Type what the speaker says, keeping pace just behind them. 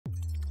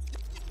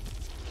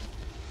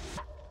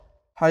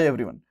Hi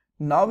everyone.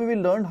 Now we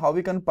will learn how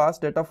we can pass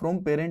data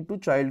from parent to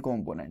child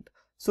component.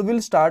 So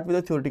we'll start with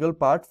the theoretical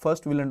part.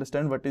 First we'll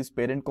understand what is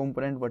parent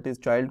component, what is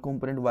child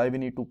component, why we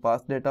need to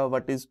pass data,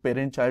 what is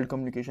parent-child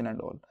communication and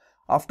all.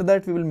 After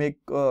that we will make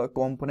a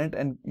component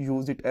and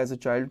use it as a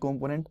child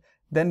component.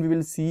 Then we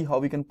will see how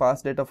we can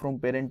pass data from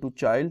parent to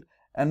child.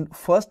 And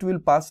first we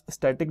will pass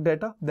static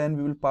data, then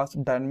we will pass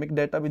dynamic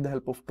data with the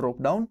help of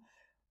drop down.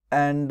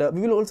 And we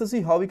will also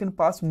see how we can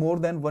pass more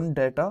than one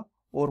data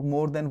or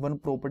more than one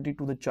property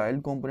to the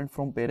child component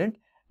from parent,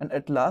 and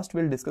at last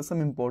we'll discuss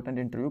some important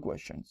interview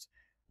questions.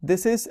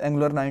 This is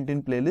Angular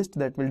 19 playlist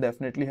that will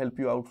definitely help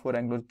you out for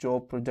Angular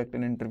job, project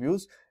and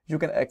interviews. You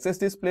can access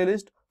this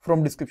playlist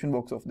from description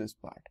box of this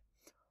part.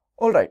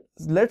 Alright,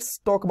 let's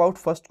talk about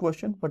first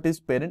question, what is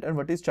parent and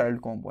what is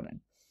child component.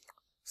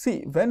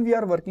 See, when we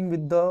are working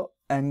with the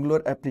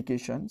Angular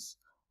applications,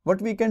 what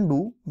we can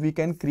do, we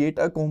can create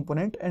a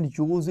component and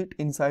use it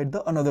inside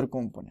the another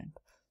component.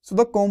 So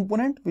the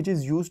component which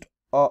is used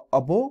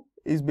above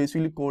is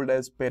basically called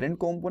as parent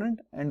component,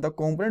 and the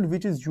component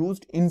which is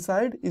used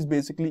inside is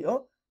basically a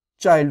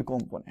child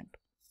component.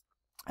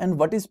 And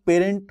what is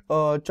parent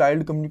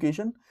child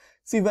communication?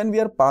 See, when we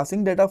are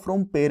passing data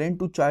from parent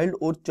to child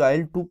or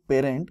child to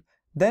parent,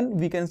 then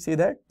we can say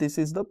that this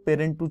is the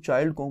parent to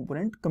child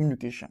component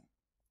communication.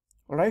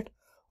 Alright,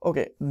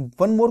 okay,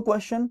 one more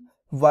question.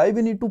 Why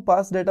we need to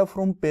pass data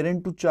from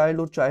parent to child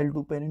or child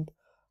to parent?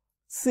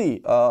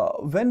 See,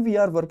 when we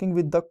are working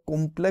with the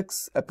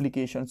complex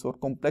applications or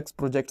complex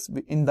projects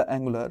in the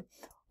Angular,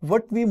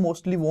 what we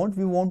mostly want,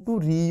 we want to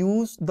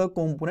reuse the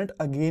component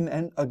again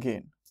and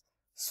again.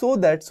 So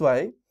that's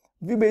why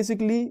we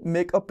basically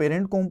make a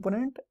parent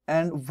component,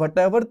 and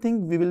whatever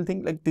thing we will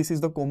think like this is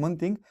the common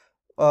thing,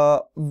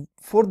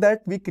 for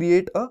that we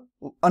create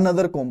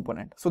another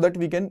component so that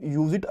we can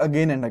use it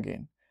again and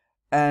again.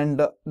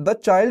 And the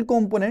child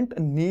component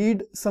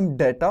need some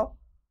data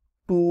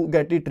to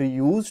get it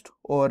reused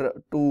or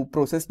to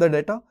process the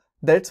data.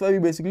 That's why we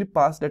basically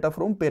pass data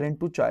from parent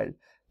to child.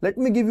 Let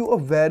me give you a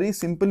very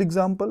simple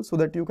example so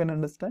that you can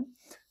understand.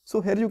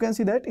 So here you can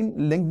see that in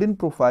LinkedIn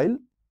profile,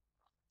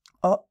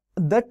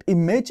 that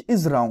image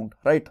is round,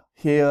 right?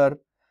 Here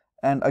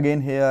and again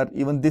here,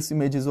 even this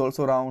image is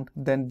also round,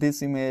 then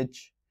this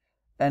image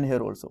and here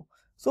also.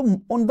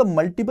 So on the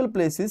multiple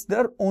places,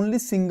 there are only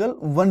single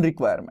one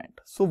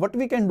requirement. So what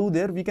we can do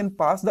there, we can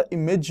pass the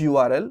image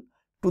URL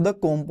to the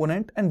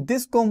component, and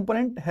this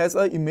component has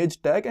a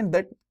image tag, and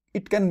that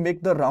it can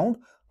make the round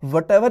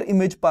whatever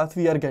image path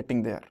we are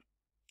getting there,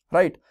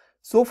 right?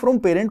 So from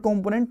parent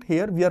component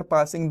here, we are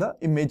passing the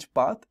image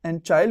path,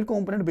 and child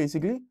component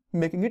basically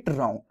making it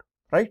round,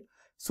 right?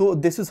 So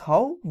this is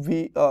how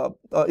we,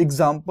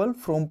 example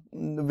from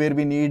where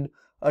we need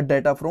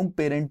data from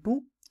parent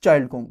to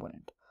child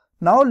component.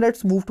 Now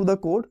let's move to the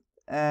code,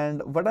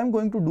 and what I'm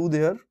going to do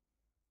there,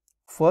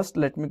 first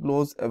let me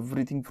close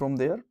everything from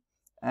there,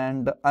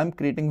 and I'm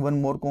creating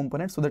one more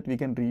component so that we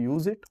can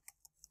reuse it,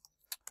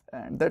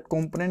 and that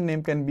component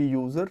name can be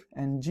user,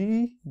 and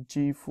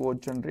G for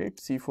generate,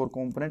 C for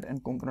component,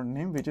 and component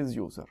name which is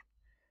user.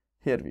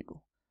 Here we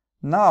go.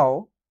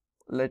 Now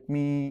let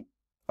me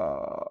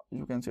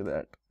you can say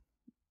that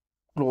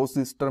close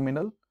this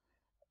terminal,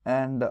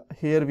 and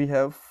here we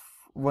have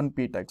one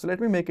p tag. So let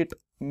me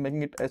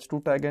making it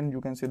h2 tag, and you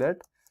can see that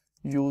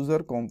user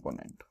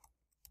component,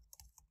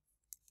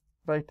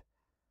 right?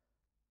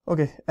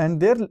 Okay, and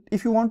there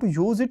if you want to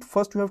use it,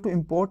 first you have to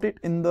import it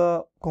in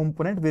the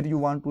component where you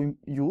want to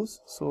use.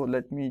 So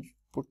let me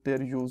put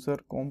there user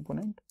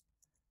component,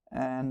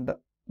 and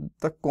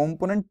the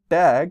component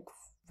tag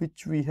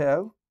which we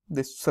have,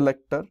 this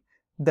selector,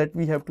 that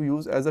we have to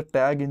use as a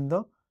tag in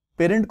the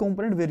parent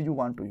component where you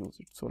want to use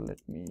it. So let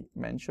me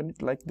mention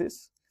it like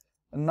this.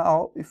 And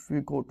now if we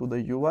go to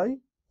the UI,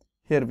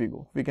 here we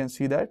go, we can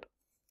see that.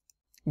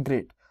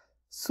 Great.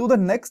 So the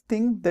next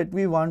thing that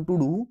we want to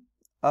do,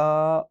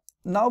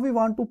 now we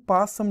want to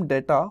pass some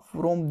data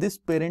from this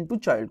parent to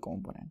child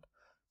component.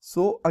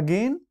 So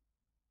again,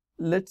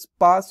 let's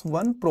pass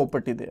one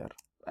property there,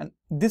 and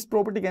this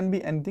property can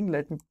be anything.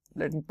 Let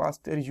me pass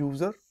their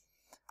user,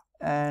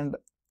 and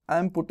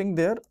I'm putting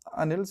there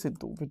Anil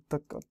Sidhu with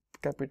the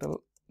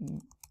capital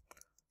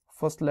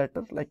first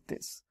letter like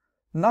this.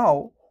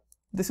 Now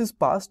this is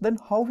passed, then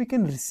how we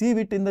can receive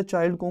it in the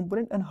child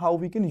component and how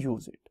we can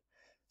use it.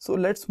 So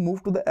let's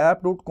move to the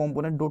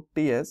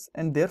app.component.ts,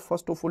 and there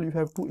first of all you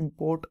have to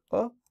import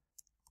a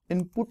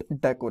input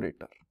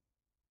decorator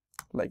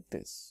like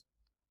this.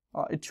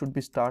 It should be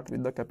start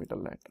with the capital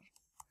letter,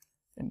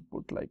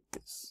 input like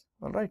this.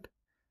 All right,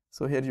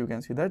 so here you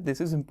can see that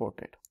this is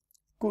imported.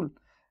 Cool.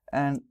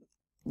 And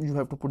you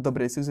have to put the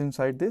braces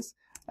inside this,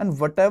 and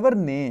whatever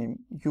name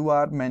you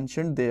are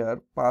mentioned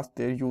there, pass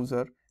their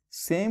user,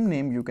 same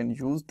name you can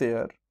use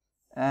there,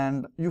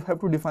 and you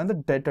have to define the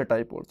data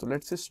type also.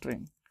 Let's say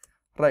string,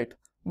 right?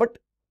 But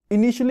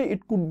initially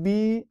it could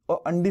be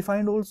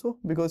undefined also,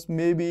 because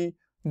maybe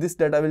this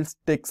data will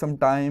take some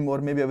time,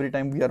 or maybe every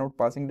time we are not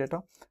passing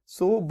data.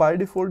 So by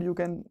default you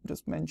can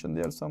just mention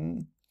there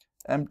some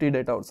empty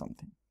data or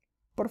something.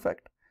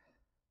 Perfect.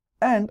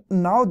 And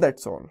now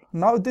that's all.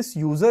 Now this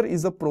user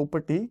is a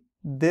property.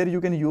 There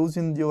you can use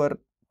in your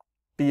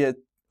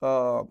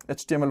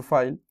HTML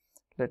file.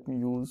 Let me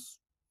use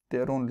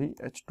there only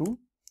h2,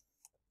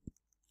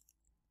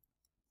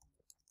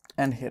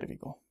 and here we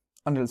go,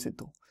 Anil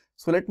Sidhu.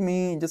 So let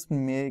me just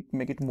make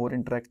it more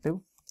interactive.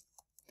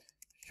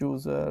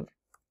 User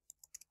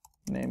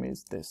name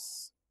is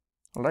this.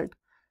 All right.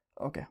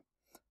 Okay.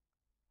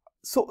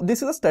 So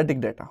this is a static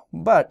data,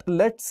 but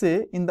let's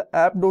say in the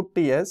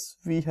app.ts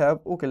we have,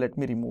 okay, let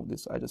me remove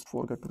this. I just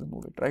forgot to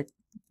remove it, right?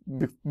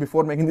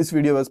 Before making this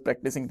video, I was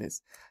practicing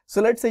this.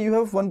 So let's say you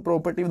have one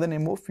property with the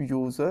name of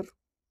user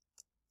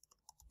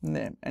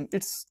name, and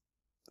its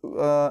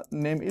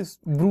name is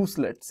Bruce,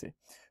 let's say.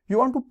 You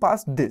want to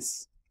pass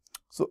this.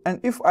 So, and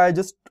if I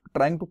just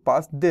trying to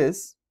pass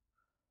this,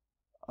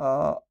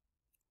 there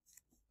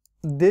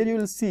you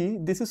will see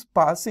this is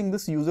passing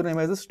this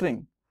username as a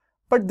string.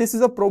 But this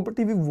is a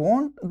property, we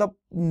want the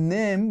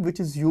name which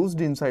is used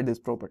inside this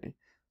property.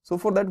 So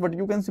for that, what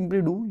you can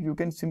simply do, you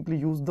can simply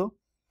use the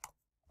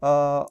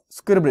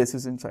square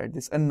braces inside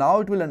this, and now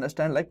it will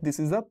understand like this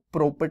is a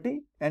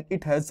property and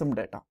it has some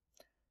data.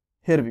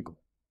 Here we go.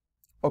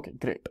 Okay,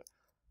 great.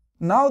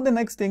 Now the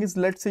next thing is,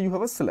 let's say you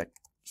have a select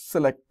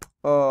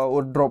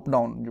or drop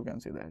down, you can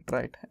say that,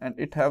 right? And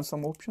it has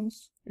some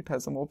options. It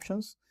has some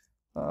options.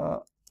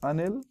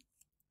 Anil,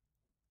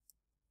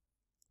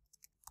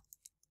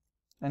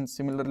 and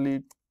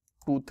similarly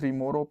 2-3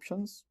 more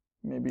options,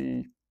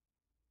 maybe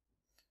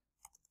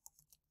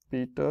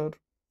Peter,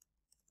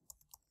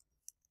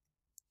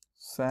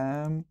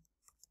 Sam,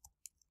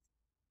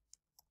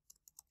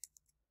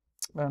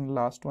 and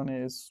last one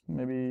is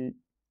maybe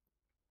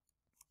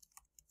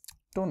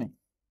Tony,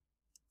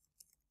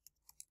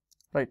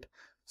 right?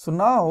 So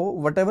now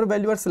whatever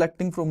value you are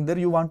selecting from there,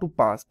 you want to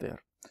pass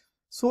there.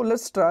 So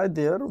let's try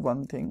there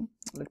one thing.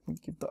 Let me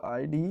give the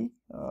ID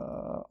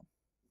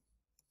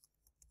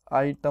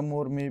item,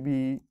 or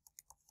maybe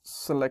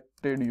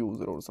selected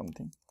user or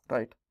something,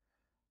 right?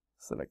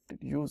 Selected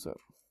user.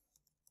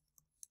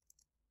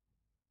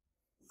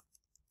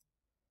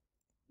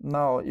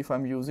 Now if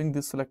I'm using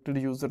this selected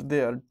user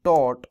there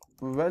dot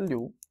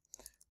value,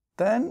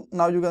 then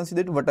now you can see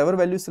that whatever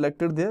value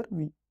selected there,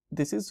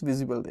 this is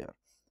visible there,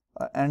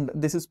 and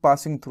this is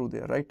passing through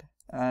there, right?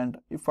 And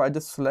if I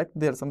just select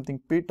there something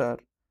Peter,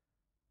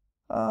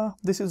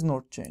 this is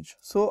not changed.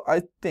 So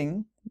I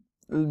think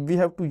we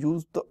have to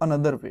use the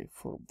another way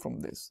from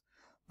this.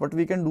 What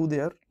we can do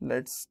there,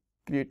 let's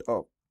create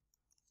a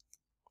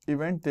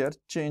event there,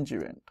 change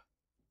event,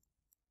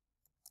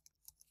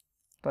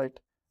 right?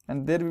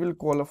 And there we will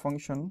call a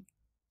function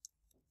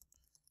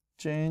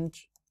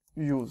change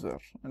user,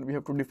 and we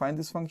have to define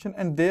this function,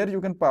 and there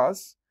you can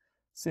pass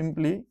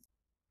simply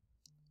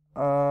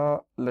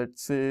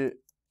let's say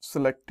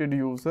selected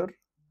user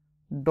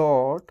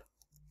dot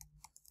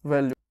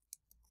value.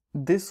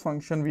 This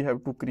function we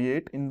have to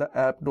create in the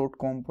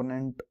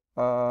app.component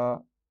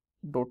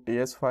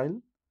 .ts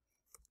file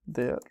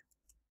there,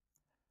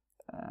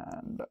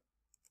 and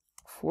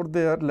for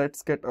there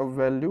let's get a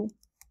value,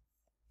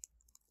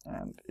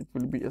 and it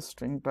will be a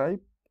string type.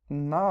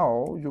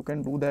 Now you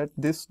can do that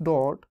this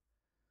dot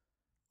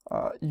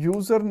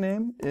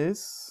username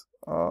is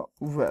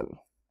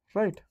well,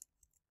 right?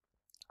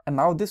 And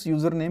now this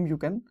username you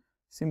can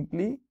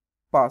simply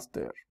pass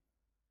there,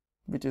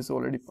 which is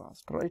already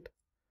passed, right?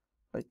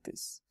 Like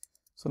this.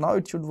 So now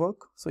it should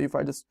work. So if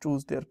I just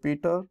choose there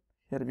Peter,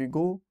 here we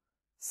go,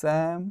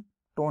 Sam,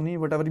 Tony,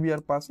 whatever we are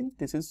passing,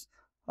 this is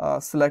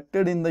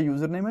selected in the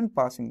username and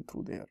passing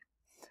through there.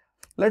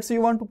 Let's say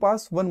you want to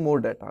pass one more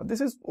data.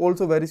 This is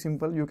also very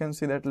simple. You can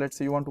see that, let's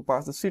say you want to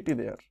pass the city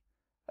there,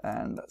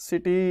 and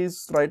city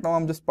is, right now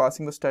I'm just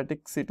passing the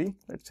static city,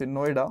 let's say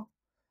Noida,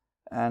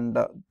 and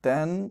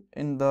then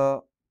in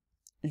the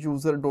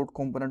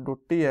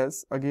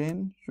user.component.ts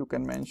again you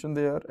can mention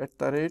there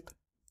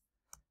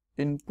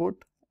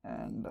 @input,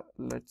 and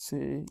let's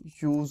say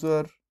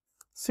user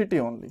city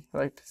only,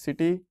 right?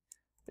 City,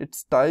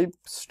 its type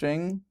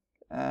string,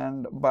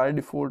 and by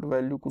default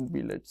value could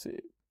be, let's say,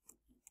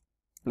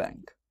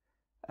 blank.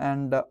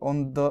 And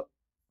on the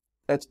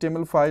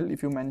HTML file,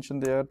 if you mention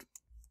there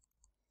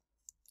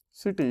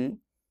city,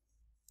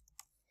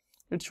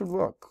 it should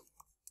work.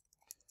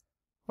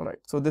 All right,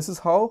 so this is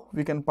how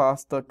we can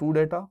pass the two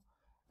data.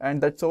 And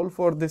that's all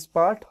for this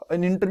part.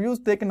 In interviews,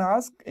 they can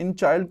ask in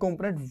child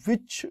component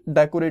which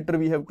decorator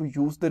we have to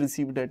use the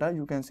received data.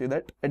 You can say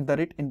that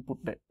 @input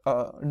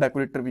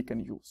decorator we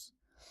can use.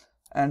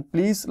 And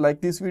please like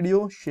this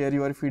video, share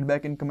your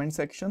feedback in comment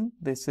section.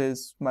 This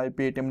is my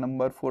Paytm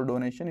number for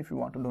donation if you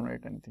want to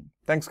donate anything.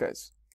 Thanks guys.